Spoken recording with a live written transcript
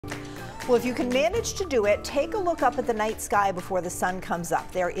Well, if you can manage to do it, take a look up at the night sky before the sun comes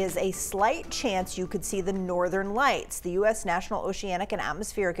up. There is a slight chance you could see the northern lights. The U.S. National Oceanic and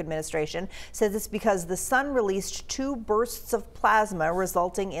Atmospheric Administration says it's because the sun released 2 bursts of plasma,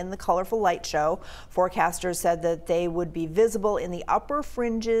 resulting in the colorful light show. Forecasters said that they would be visible in the upper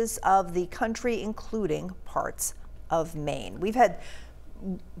fringes of the country, including parts of Maine. We've had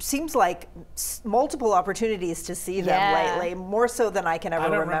seems like multiple opportunities to see them lately, more so than I can ever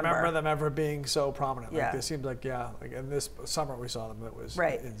remember. I don't remember them ever being so prominent. Yeah. Like, it seems like, like in this summer we saw them, it was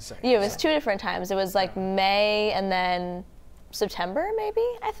insane. Yeah, it was 2 different times. It was like May and then September, maybe,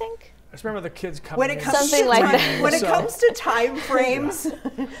 I think. I just remember the kids coming when it in. comes Something to like time, that. When it comes to time frames.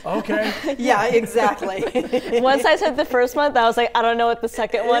 Okay. Yeah, exactly. Once I said the first month, I was like, I don't know what the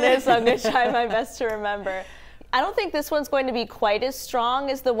second one is, so I'm going to try my best to remember. I don't think this one's going to be quite as strong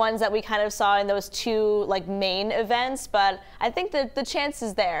as the ones that we kind of saw in those 2 like main events, but I think that the chance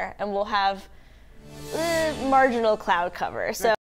is there, and we'll have marginal cloud cover. So.